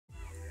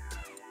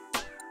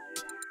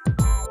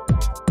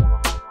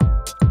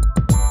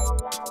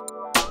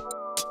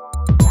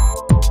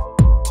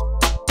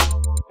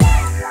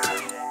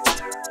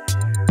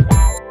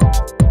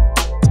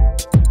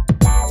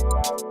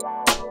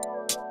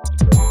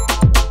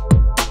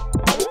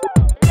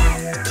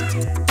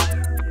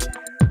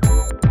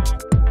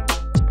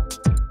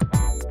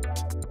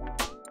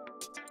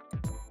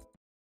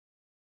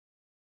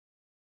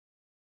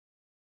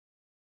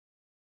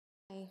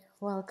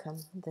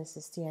welcome. This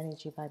is the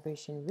energy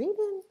vibration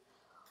reading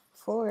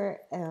for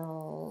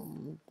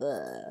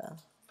the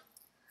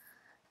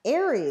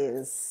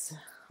Aries.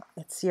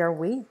 It's your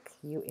week,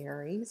 you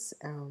Aries.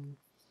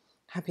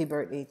 Happy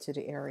birthday to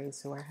the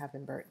Aries who are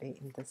having birthday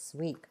in this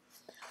week.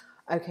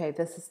 Okay,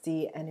 this is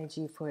the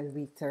energy for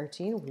week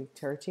 13. Week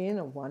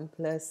 13, 1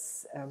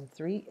 plus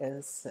 3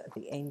 is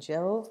the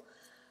angel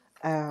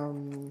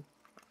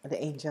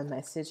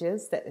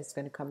messages that is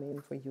going to come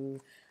in for you,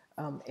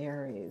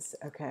 Aries.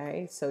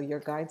 Okay, so your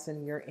guides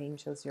and your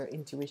angels, your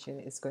intuition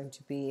is going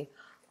to be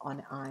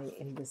on eye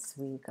in this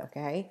week.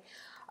 Okay,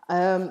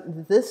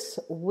 this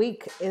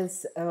week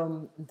is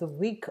the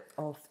week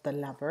of the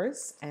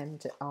lovers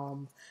and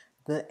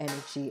the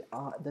energy,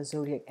 the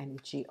zodiac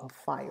energy of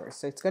fire.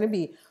 So it's going to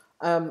be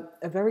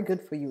very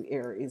good for you,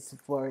 Aries,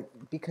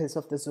 because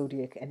of the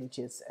zodiac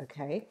energies.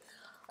 Okay,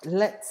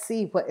 let's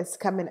see what is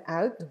coming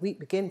out. The week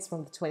begins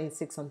from the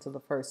 26th until the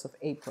 1st of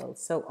April.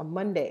 So on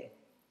Monday,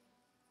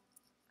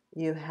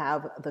 you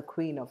have the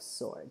Queen of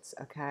Swords.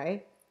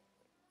 Okay,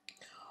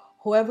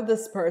 whoever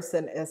this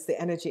person is,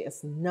 the energy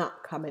is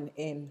not coming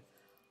in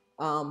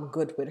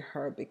good with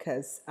her,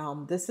 because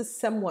this is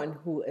someone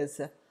who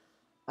is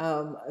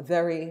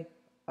very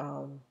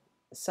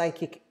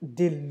psychic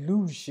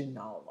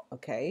delusional.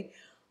 Okay,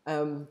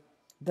 the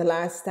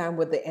last time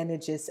with the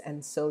energies,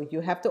 and so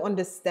you have to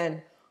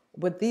understand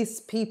with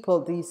these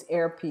people, these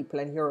air people,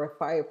 and you're a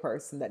fire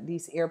person, that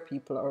these air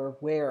people are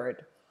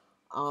weird.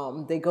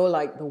 They go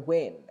like the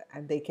wind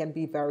and they can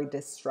be very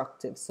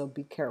destructive, so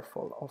be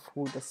careful of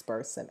who this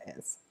person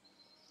is.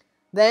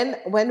 Then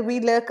when we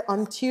look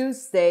on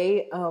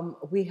Tuesday,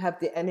 we have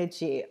the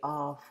energy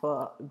of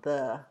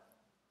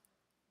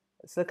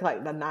it's look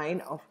like the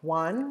Nine of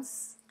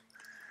Wands.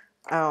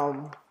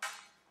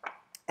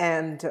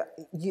 And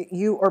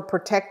you are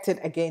protected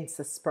against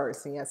this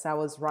person. Yes, I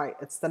was right.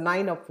 It's the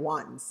Nine of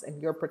Wands, and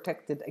you're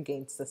protected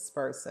against this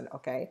person.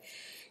 Okay,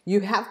 you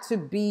have to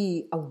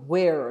be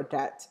aware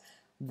that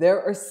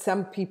there are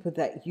some people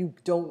that you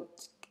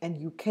don't and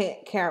you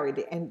can't carry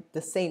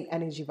the same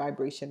energy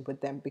vibration with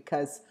them,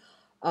 because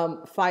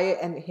fire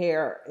and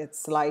air,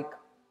 it's like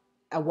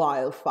a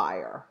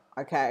wildfire.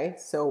 Okay,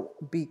 so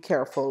be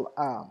careful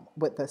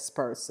with this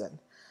person.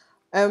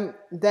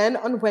 Then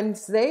on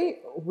Wednesday,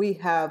 we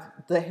have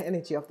the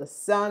energy of the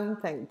sun.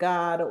 Thank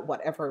God,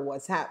 whatever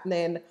was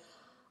happening.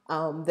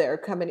 There are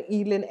coming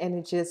healing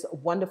energies,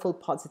 wonderful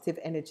positive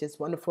energies,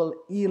 wonderful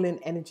healing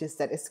energies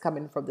that is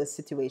coming from the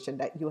situation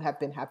that you have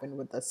been having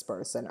with this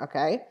person.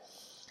 Okay,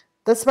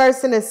 this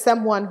person is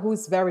someone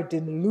who's very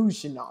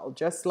delusional,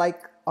 just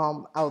like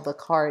how the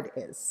card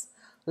is.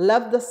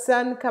 Love the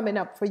sun coming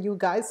up for you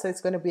guys. So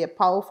it's going to be a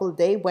powerful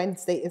day.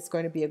 Wednesday is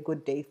going to be a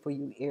good day for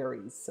you,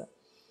 Aries.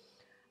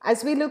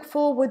 As we look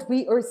forward,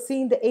 we are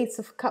seeing the Ace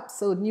of Cups.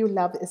 So new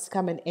love is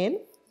coming in.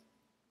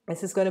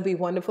 This is going to be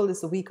wonderful.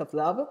 It's a week of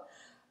love.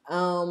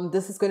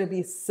 This is going to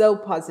be so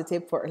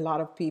positive for a lot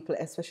of people,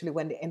 especially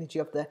when the energy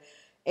of the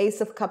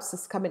Ace of Cups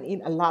is coming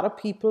in. A lot of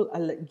people,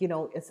 you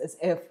know, it's as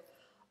if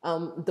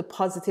the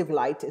positive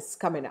light is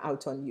coming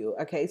out on you.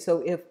 Okay,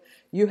 so if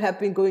you have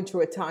been going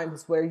through at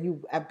times where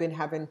you have been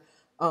having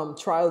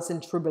trials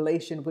and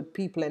tribulation with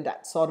people and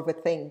that sort of a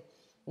thing,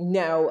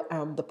 now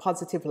the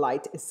positive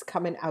light is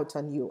coming out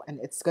on you, and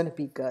it's going to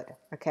be good.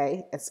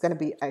 Okay, it's going to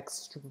be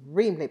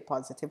extremely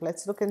positive.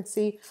 Let's look and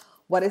see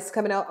what is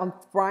coming out on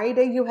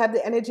Friday. You have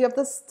the energy of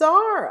the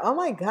star. Oh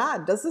my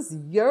God, this is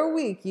your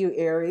week, you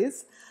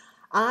Aries.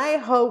 I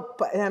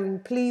hope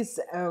please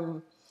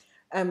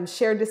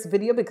share this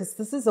video, because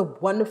this is a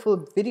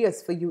wonderful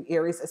videos for you,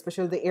 Aries,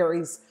 especially the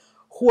Aries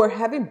who are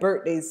having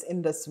birthdays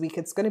in this week.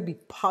 It's going to be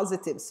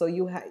positive. So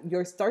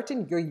you're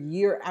starting your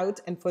year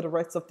out, and for the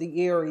rest of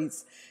the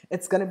Aries,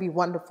 it's going to be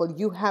wonderful.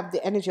 You have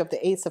the energy of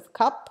the Ace of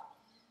Cups,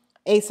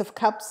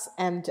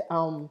 and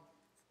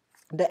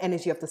the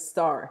energy of the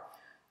star.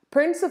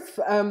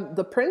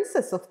 The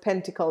Princess of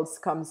Pentacles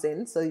comes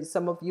in. So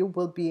some of you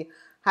will be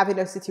having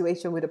a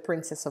situation with the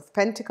Princess of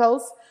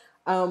Pentacles.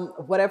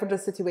 Whatever the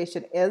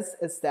situation is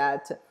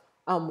that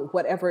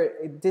whatever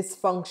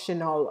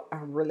dysfunctional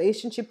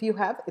relationship you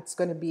have, it's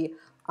going to be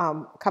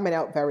coming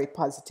out very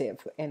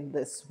positive in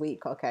this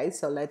week. Okay,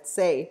 so let's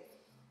say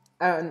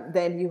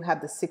then you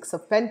have the Six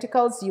of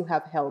Pentacles. You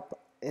have help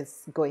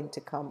is going to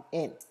come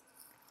in.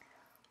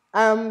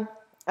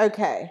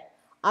 Okay,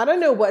 I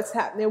don't know what's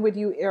happening with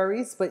you,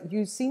 Aries, but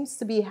you seems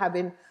to be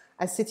having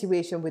a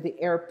situation with the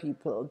air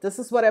people. This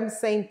is what I'm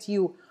saying to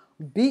you.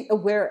 Be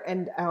aware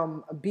and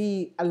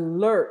be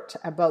alert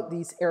about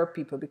these air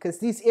people, because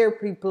these air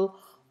people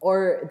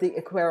are the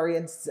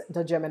Aquarians,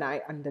 the Gemini,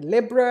 and the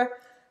Libra.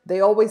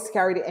 They always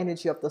carry the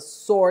energy of the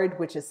sword,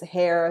 which is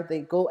hair. They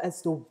go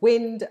as the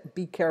wind.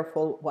 Be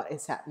careful what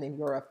is happening.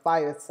 You're a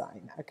fire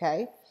sign.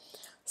 Okay,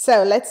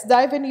 so let's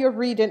dive into your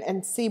reading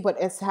and see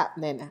what is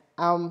happening.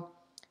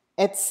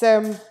 It's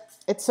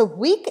a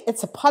week.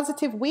 It's a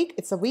positive week.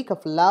 It's a week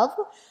of love.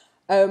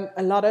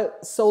 A lot of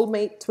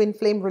soulmate twin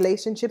flame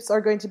relationships are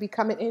going to be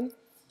coming in.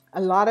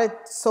 A lot of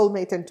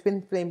soulmate and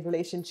twin flame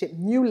relationship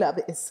new love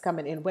is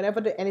coming in.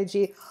 Whenever the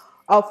energy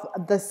of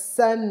the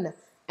sun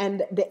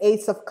and the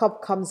Ace of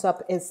Cup comes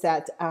up, is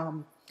that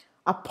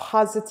a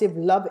positive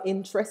love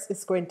interest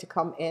is going to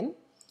come in.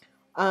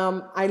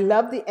 I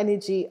love the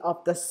energy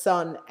of the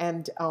sun,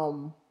 and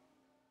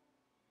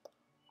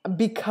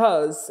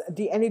because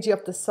the energy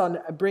of the sun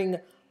bring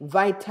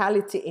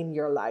vitality in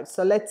your life.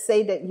 So let's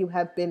say that you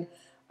have been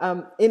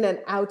in and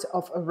out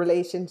of a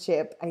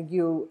relationship and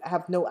you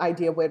have no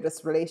idea where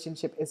this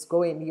relationship is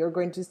going. You're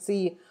going to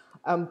see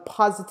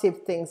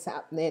positive things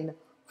happening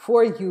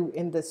for you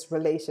in this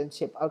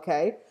relationship,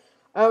 okay?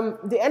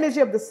 The energy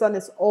of the sun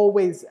is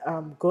always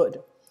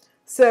good.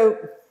 So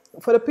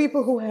for the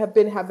people who have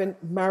been having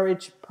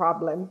marriage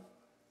problem,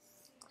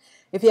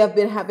 if you have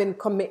been having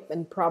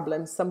commitment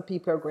problems, some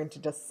people are going to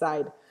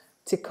decide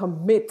to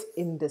commit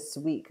in this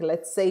week.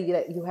 Let's say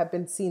that you have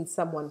been seeing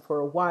someone for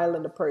a while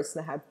and the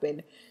person had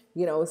been,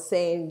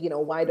 saying,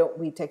 why don't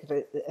we take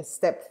it a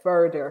step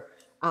further?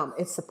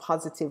 It's a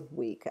positive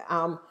week.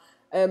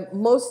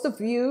 Most of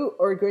you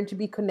are going to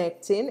be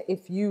connecting.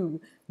 If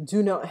you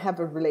do not have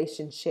a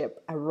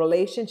relationship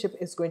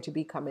is going to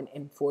be coming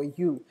in for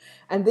you.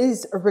 And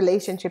this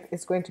relationship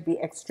is going to be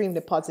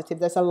extremely positive.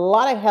 There's a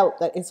lot of help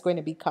that is going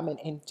to be coming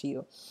into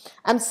you.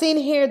 I'm seeing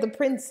here the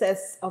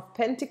Princess of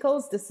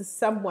Pentacles. This is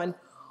someone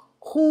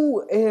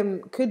who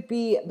could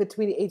be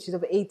between the ages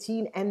of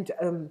 18 and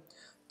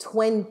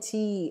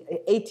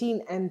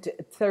 18 and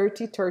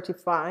 30,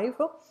 35.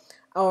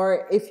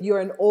 Or if you're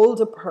an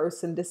older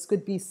person, this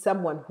could be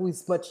someone who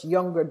is much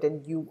younger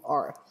than you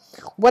are.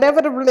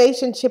 Whatever the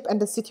relationship and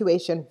the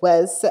situation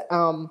was,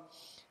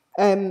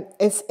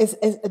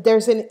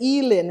 there's an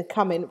healing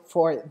coming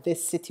for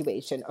this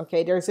situation.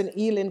 Okay, there's an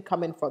healing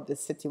coming for this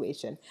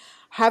situation.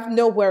 Have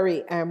no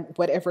worry,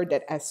 whatever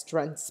that has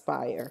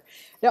transpired.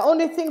 The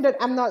only thing that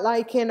I'm not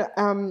liking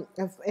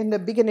in the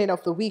beginning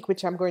of the week,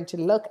 which I'm going to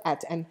look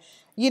at, and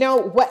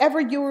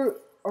whatever you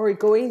are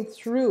going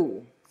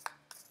through,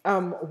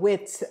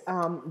 with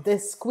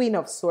this Queen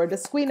of Swords.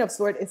 This Queen of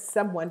Swords is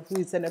someone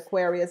who is an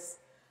Aquarius,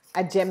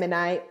 a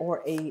Gemini,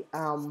 or a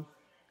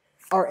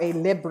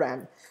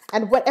Libra.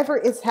 And whatever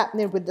is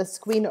happening with this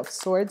Queen of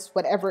Swords,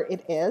 whatever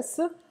it is,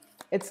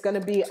 it's going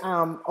to be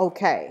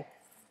okay.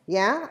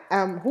 Yeah?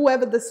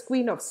 Whoever this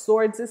Queen of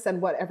Swords is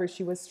and whatever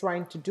she was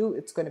trying to do,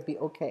 it's going to be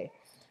okay.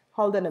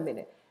 Hold on a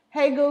minute.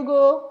 Hey,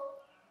 Google.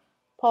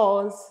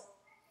 Pause.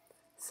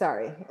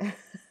 Sorry.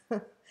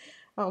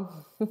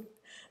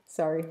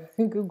 Sorry,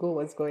 Google,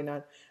 what's going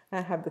on? I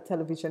have the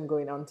television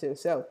going on too.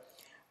 So,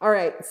 all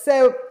right.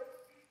 So,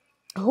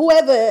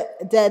 whoever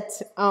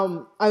that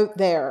out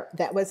there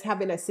that was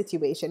having a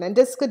situation, and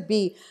this could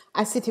be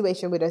a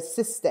situation with a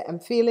sister. I'm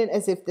feeling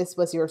as if this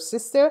was your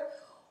sister,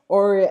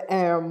 or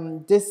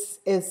this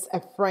is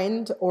a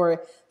friend,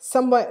 or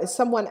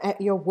someone at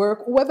your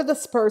work, whoever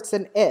this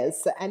person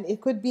is, and it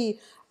could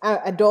be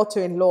a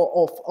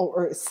daughter-in-law of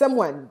or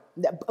someone,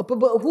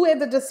 but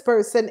whoever this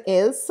person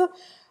is.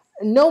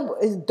 No,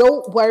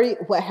 don't worry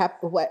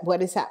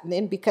what is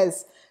happening,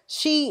 because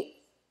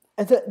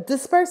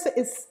this person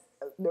is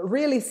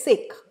really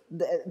sick.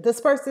 This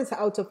person is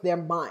out of their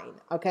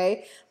mind.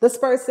 Okay, this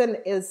person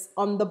is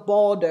on the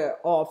border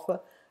of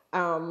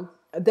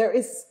there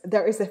is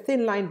a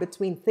thin line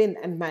between thin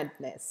and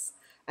madness,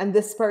 and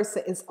this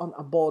person is on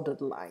a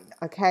borderline.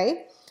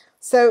 Okay,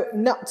 so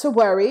not to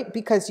worry,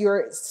 because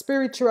you're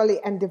spiritually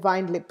and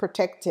divinely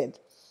protected.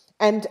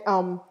 And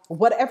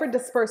whatever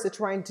this person is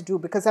trying to do,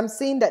 because I'm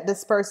seeing that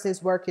this person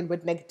is working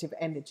with negative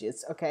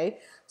energies, okay?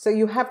 So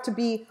you have to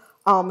be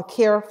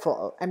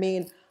careful. I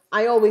mean,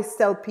 I always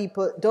tell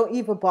people, don't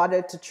even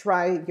bother to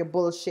try your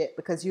bullshit,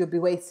 because you'll be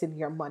wasting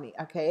your money,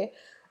 okay?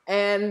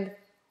 And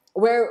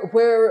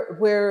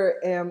we're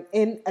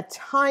in a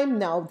time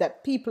now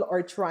that people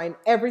are trying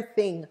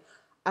everything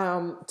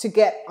to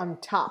get on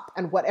top,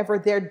 and whatever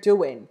they're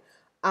doing.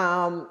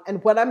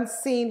 And what I'm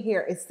seeing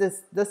here is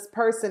this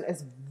person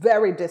is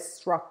very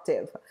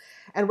destructive.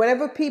 And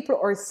whenever people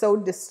are so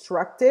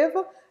destructive,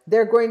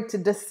 they're going to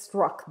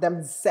destruct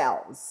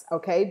themselves,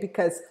 okay?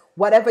 Because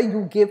whatever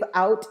you give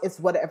out is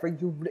what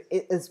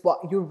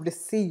you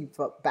receive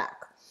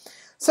back.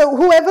 So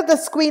whoever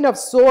this Queen of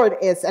Swords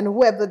is, and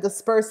whoever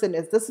this person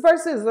is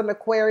an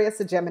Aquarius,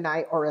 a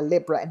Gemini, or a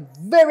Libra, and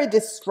very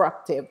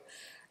destructive.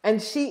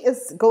 And she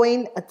is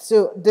going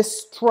to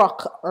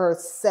destruct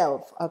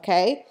herself,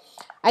 okay?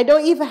 I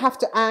don't even have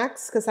to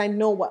ask, because I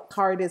know what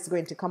card is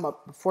going to come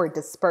up for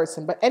this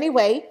person. But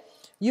anyway,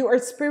 you are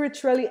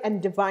spiritually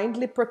and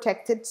divinely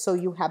protected, so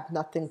you have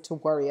nothing to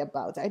worry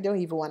about. I don't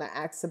even want to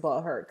ask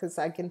about her, because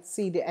I can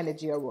see the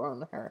energy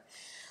around her.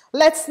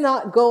 Let's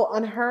not go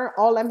on her.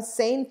 All I'm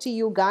saying to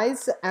you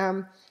guys,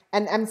 and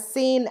I'm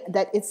seeing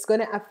that it's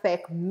going to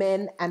affect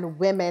men and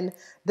women.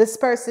 This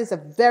person is a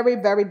very,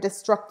 very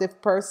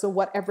destructive person.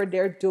 Whatever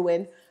they're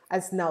doing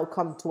has now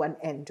come to an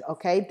end,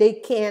 okay? They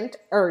can't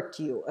hurt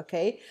you,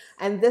 okay?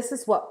 And this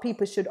is what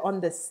people should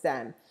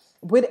understand.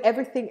 With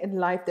everything in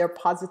life, they're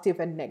positive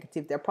and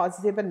negative. They're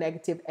positive and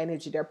negative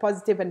energy. They're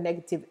positive and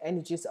negative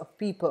energies of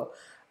people.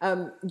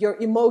 Your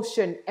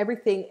emotion,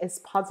 everything is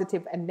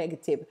positive and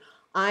negative.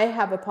 I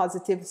have a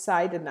positive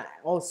side, and I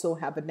also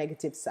have a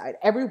negative side.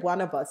 Every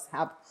one of us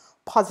have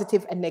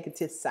positive and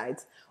negative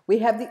sides. We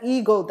have the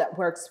ego that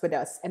works with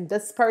us, and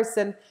this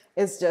person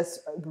is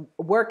just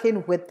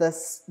working with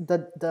this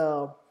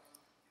the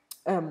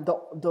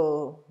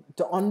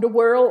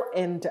underworld,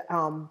 and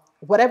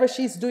whatever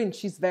she's doing,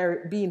 she's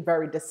being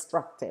very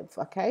destructive.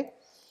 Okay.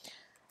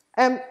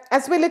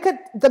 As we look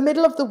at the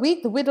middle of the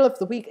week, the middle of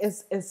the week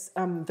is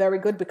very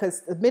good,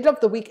 because the middle of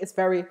the week is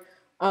very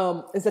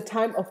is a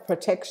time of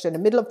protection. The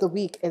middle of the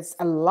week is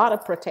a lot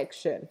of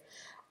protection,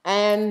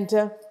 and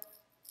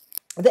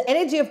the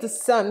energy of the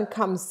sun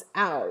comes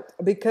out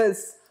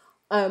because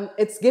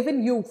it's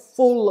giving you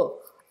full,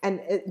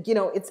 and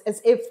it's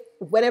as if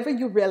whenever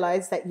you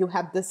realize that you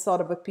have this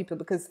sort of a people,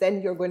 because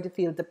then you're going to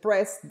feel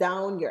depressed,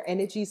 down, your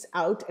energy's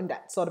out, and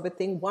that sort of a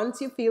thing.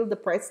 Once you feel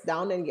depressed,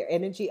 down, and your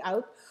energy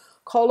out,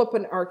 call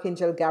upon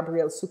Archangel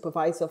Gabriel,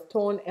 supervisor of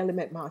tone,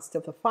 element master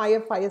of the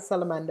fire, fire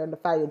salamander, and the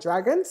fire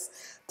dragons,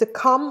 to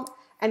come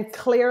and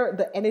clear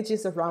the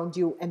energies around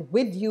you and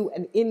with you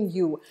and in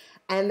you,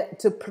 and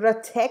to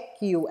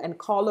protect you, and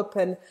call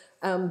upon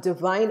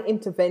divine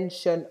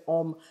intervention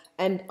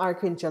and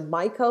Archangel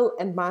Michael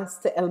and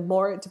Master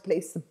Elmore to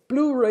place the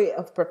blue ray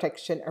of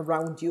protection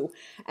around you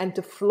and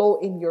to flow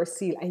in your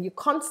seal. And you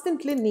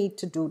constantly need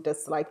to do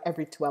this like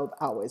every 12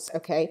 hours,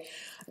 okay?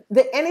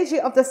 The energy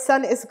of the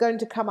sun is going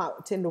to come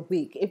out in the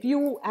week. If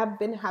you have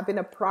been having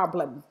a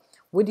problem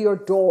with your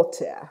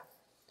daughter,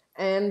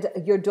 and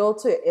your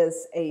daughter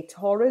is a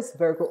Taurus,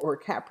 Virgo, or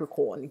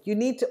Capricorn, you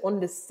need to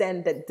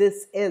understand that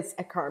this is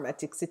a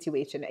karmatic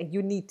situation and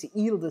you need to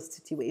heal this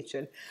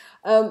situation.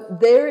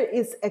 There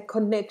is a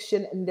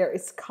connection, and there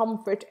is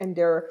comfort, and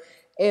there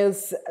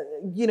is,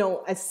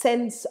 a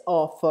sense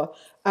of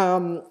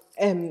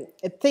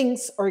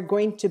things are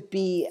going to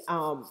be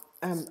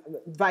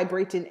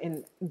vibrating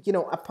in,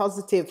 a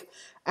positive.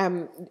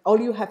 All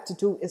you have to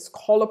do is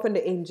call upon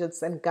the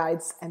angels and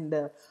guides and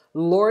the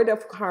Lord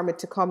of Karma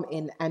to come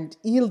in and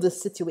heal the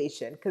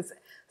situation. Because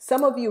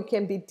some of you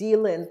can be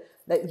dealing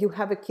that you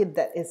have a kid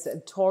that is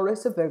a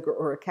Taurus, a Virgo,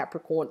 or a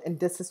Capricorn,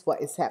 and this is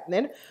what is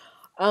happening.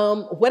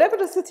 Whatever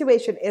the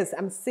situation is,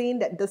 I'm seeing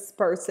that this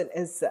person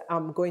is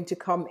going to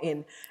come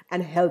in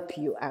and help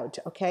you out,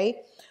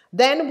 okay?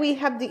 Then we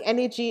have the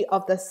energy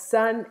of the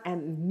sun,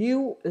 and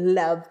new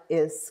love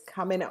is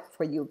coming up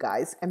for you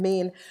guys. I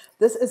mean,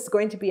 this is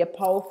going to be a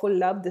powerful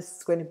love. This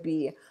is going to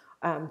be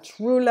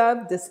true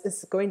love. This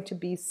is going to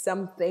be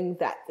something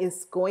that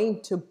is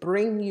going to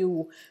bring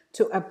you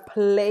to a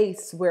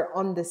place where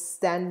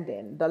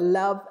understanding, the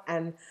love,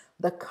 and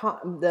the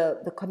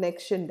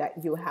connection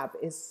that you have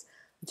is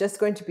just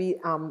going to be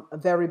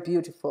very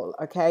beautiful,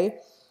 okay?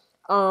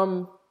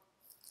 And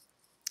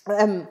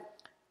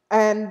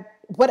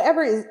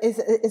whatever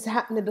is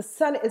happening, the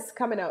sun is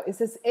coming out. It's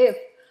as if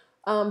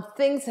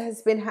things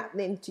has been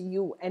happening to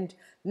you, and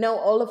now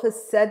all of a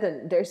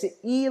sudden there's a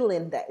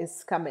healing that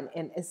is coming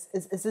in.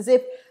 It's as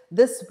if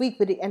this week,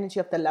 with the energy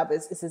of the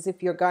lovers, it's as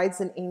if your guides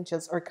and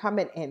angels are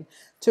coming in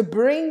to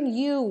bring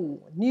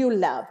you new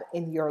love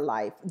in your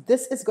life.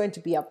 This is going to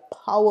be a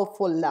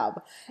powerful love,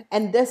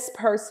 and this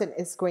person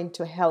is going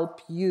to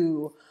help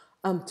you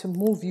to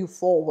move you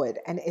forward,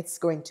 and it's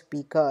going to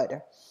be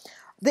good.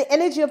 The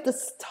energy of the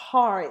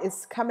star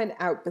is coming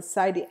out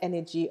beside the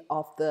energy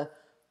of the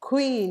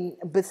queen,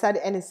 beside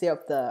the energy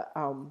of the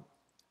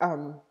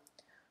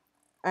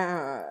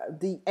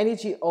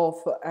energy of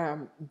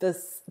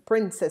this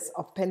Princess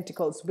of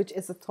Pentacles, which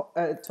is a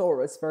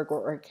Taurus, Virgo,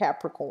 or a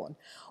Capricorn.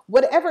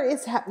 Whatever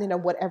is happening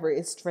and whatever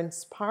is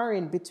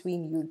transpiring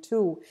between you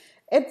two,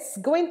 it's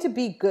going to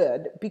be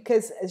good,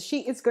 because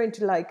she is going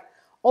to like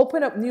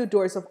open up new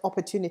doors of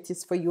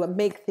opportunities for you and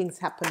make things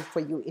happen for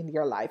you in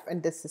your life.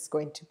 And this is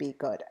going to be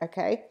good,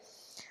 okay?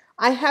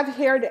 I have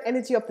here the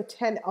energy of the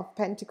 10 of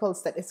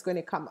Pentacles that is going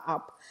to come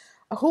up.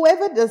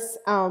 Whoever this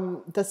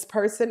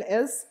person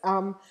is,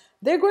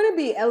 they're going to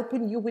be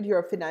helping you with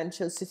your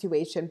financial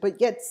situation, but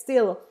yet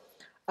still,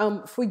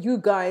 for you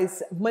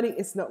guys, money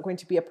is not going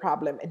to be a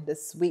problem in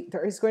this week.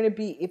 There is going to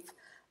be, if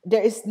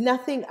there is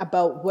nothing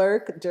about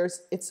work,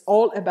 it's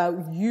all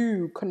about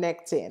you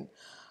connecting.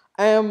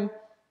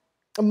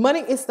 Money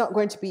is not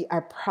going to be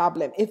a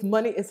problem. If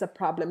money is a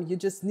problem, you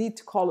just need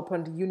to call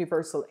upon the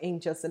universal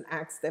angels and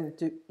ask them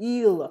to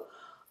heal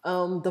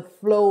the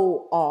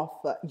flow of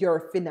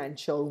your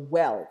financial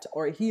wealth,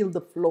 or heal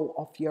the flow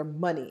of your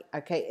money.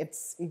 Okay,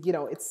 it's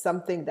it's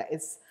something that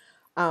is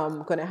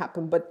going to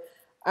happen, but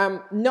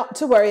not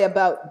to worry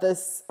about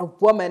this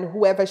woman,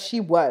 whoever she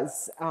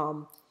was.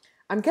 I'm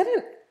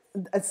getting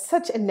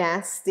such a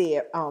nasty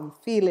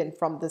feeling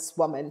from this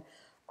woman.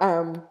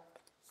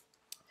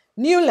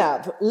 New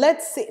love.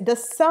 Let's see the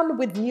sun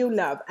with new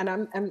love,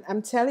 and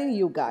I'm telling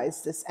you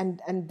guys this,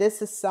 and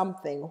this is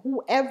something.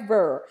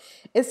 Whoever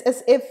is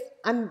as if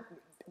I'm,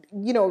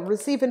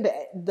 receiving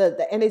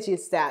the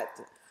energies that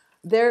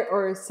there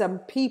are some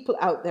people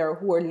out there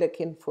who are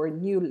looking for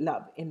new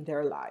love in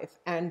their life,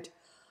 and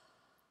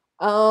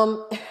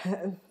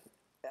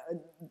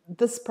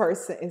this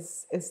person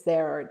is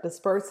there. This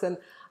person,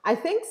 I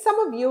think some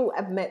of you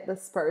have met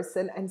this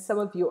person, and some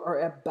of you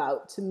are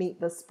about to meet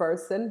this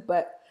person,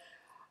 but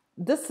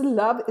This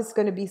love is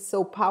going to be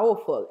so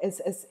powerful. It's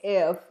as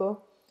if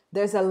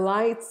there's a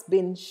light's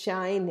been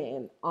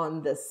shining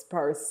on this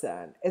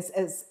person. It's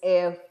as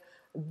if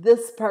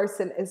this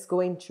person is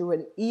going through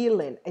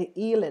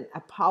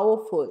a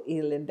powerful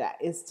healing that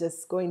is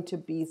just going to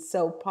be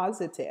so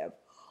positive.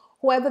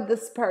 Whoever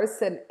this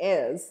person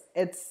is,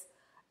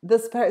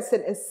 this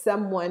person is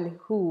someone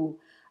who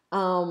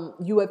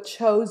you have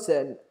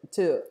chosen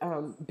to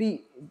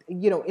be,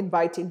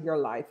 invite in your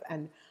life.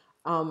 And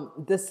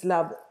this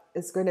love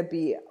is going to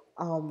be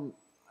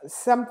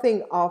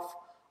something of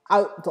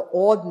out the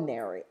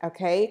ordinary,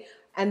 okay?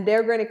 And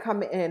they're going to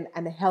come in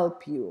and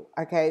help you,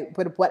 okay,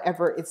 with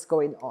whatever is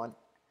going on.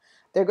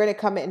 They're going to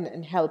come in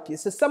and help you.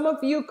 So some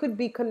of you could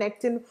be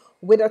connecting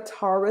with a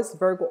Taurus,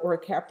 Virgo, or a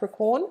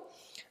Capricorn.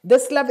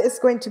 This love is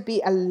going to be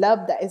a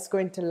love that is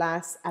going to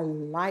last a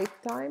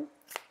lifetime.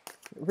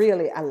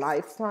 Really a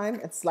lifetime.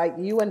 It's like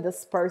you and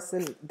this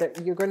person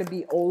that you're going to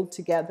be old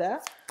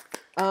together.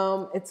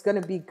 It's going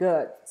to be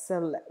good.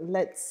 So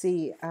let's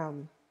see.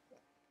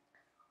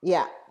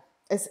 Yeah,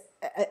 it's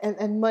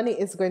and money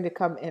is going to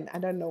come in. I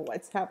don't know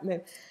what's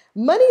happening.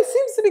 Money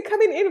seems to be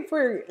coming in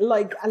for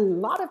like a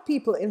lot of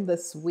people in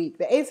this week.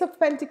 The Ace of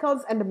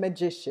Pentacles and the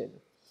Magician.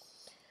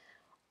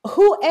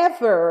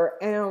 Whoever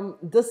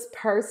this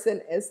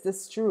person is,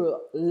 this true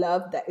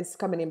love that is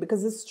coming in,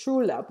 because it's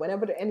true love.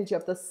 Whenever the energy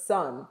of the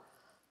sun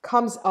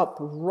comes up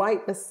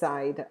right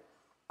beside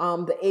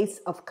the Ace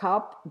of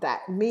Cups,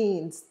 that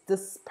means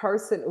this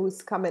person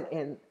who's coming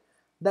in,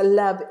 the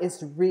love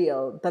is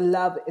real. The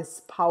love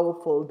is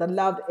powerful. The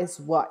love is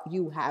what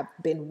you have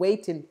been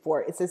waiting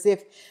for. It's as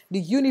if the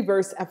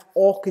universe have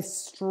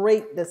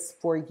orchestrated this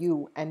for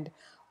you. And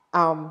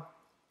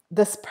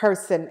this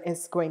person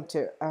is going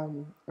to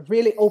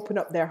really open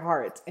up their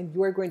heart. And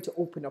you're going to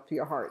open up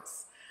your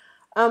hearts.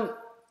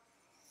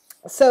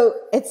 So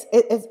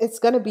it's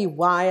going to be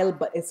wild,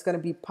 but it's going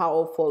to be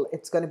powerful.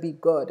 It's going to be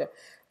good.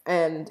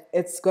 And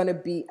it's going to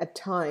be a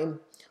time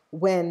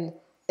when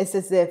it's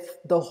as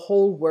if the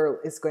whole world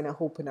is going to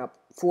open up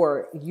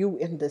for you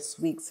in this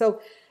week.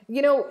 So,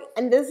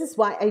 and this is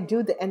why I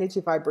do the energy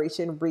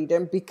vibration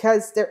reading,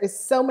 because there is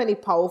so many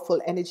powerful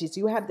energies.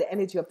 You have the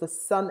energy of the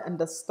sun and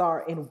the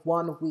star in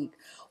 1 week.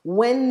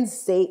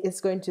 Wednesday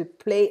is going to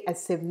play a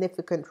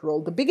significant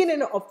role. The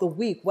beginning of the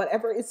week,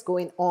 whatever is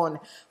going on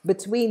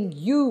between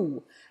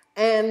you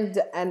and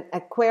an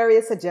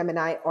Aquarius, a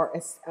Gemini, or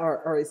a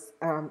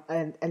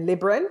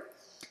Libran,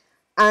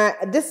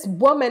 this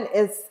woman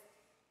is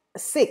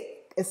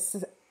sick,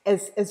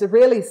 is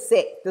really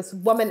sick. This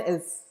woman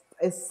is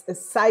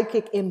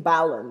psychic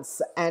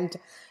imbalance, and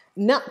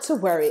not to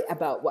worry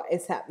about what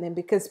is happening,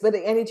 because with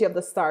the energy of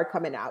the star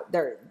coming out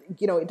there,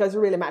 it doesn't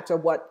really matter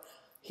what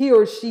he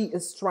or she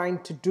is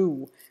trying to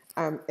do.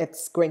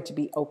 It's going to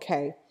be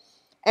okay.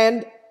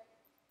 And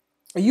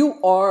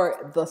you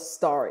are the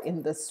star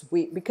in this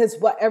week, because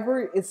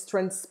whatever is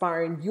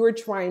transpiring, you're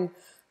trying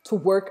to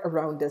work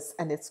around this,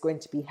 and it's going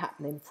to be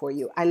happening for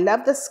you. I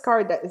love this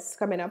card that is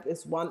coming up.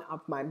 Is one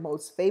of my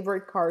most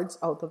favorite cards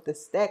out of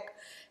this deck.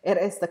 It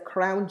is the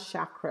Crown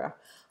Chakra.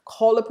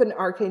 Call upon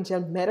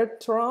Archangel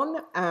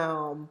Metatron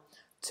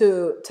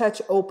to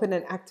touch, open,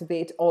 and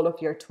activate all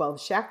of your 12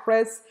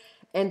 chakras.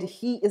 And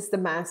he is the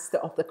master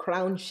of the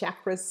Crown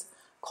Chakras.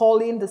 Call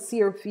in the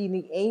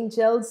Seraphinic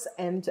angels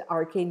and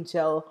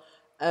Archangel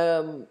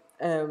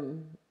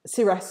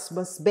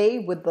Sirius Bay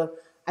with the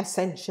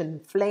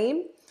Ascension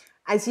Flame.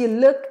 As you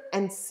look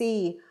and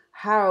see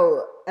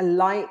how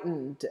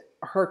enlightened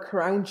her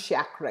crown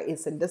chakra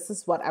is, and this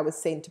is what I was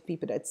saying to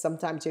people, that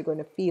sometimes you're going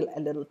to feel a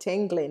little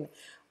tingling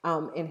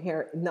in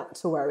here. Not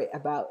to worry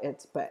about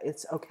it, but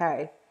it's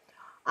okay.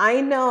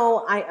 I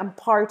know I am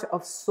part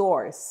of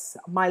Source.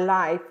 My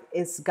life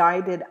is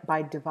guided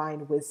by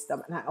divine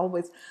wisdom, and I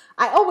always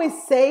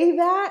say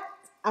that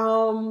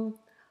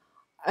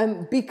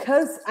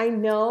because I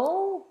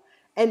know.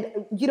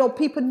 And,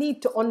 people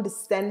need to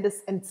understand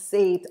this and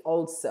say it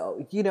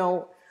also.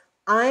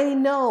 I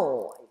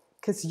know,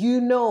 because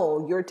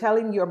you're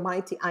telling your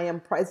mighty I am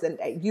present,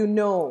 that you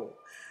know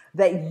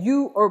that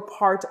you are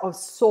part of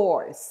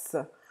Source,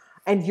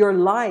 and your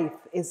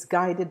life is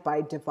guided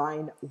by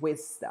divine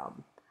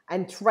wisdom.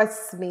 And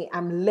trust me,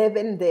 I'm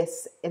living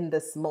this in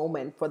this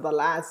moment for the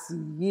last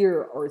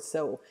year or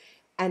so,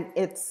 and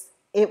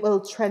it will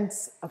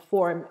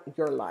transform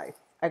your life,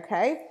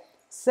 okay?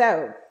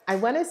 So I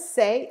want to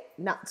say,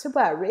 not to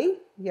worry,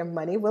 your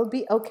money will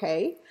be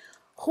okay.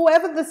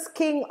 Whoever this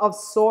King of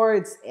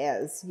Swords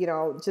is,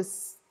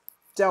 just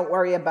don't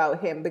worry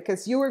about him,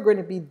 because you are going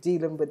to be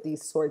dealing with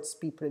these swords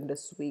people in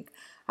this week.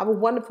 Have a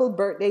wonderful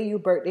birthday, you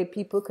birthday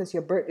people, because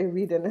your birthday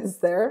reading is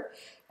there.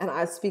 And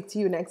I'll speak to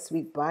you next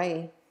week.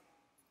 Bye.